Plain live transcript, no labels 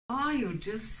Are you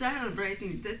just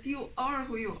celebrating that you are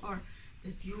who you are,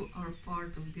 that you are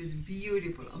part of this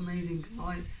beautiful, amazing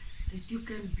life, that you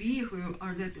can be who you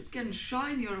are, that you can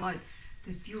shine your light,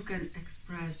 that you can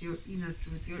express your inner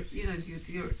truth, your inner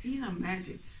beauty, your inner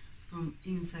magic from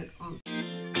inside out.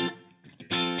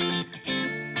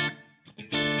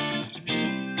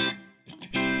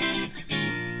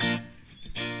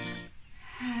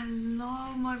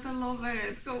 Hello, my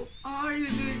beloved. How are you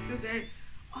doing today?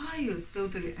 Are you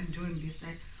totally enjoying this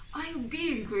day? Are you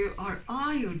being who you are?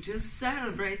 Are you just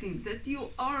celebrating that you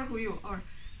are who you are?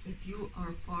 That you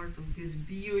are part of this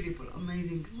beautiful,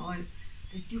 amazing life?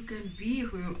 That you can be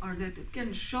who you are? That you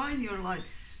can shine your light?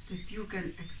 That you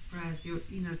can express your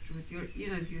inner truth, your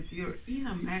inner beauty, your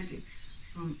inner magic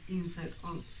from inside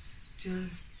out?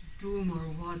 Just do more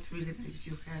what really makes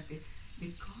you happy,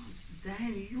 because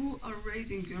then you are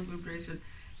raising your vibration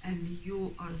and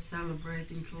you are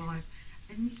celebrating life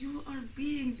and you are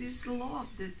being this love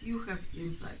that you have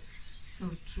inside. So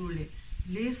truly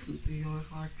listen to your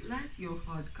heart, let your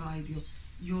heart guide you.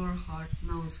 Your heart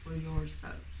knows for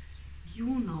yourself,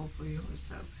 you know for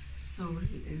yourself. So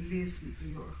really listen to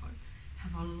your heart.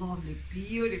 Have a lovely,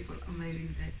 beautiful,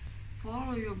 amazing day.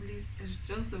 Follow your bliss, as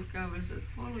Joseph Campbell said,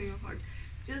 follow your heart.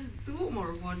 Just do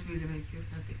more what really makes you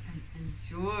happy and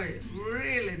enjoy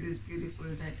really this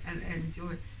beautiful day and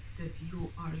enjoy that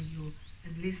you are you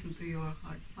and listen to your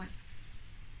heart. Bye.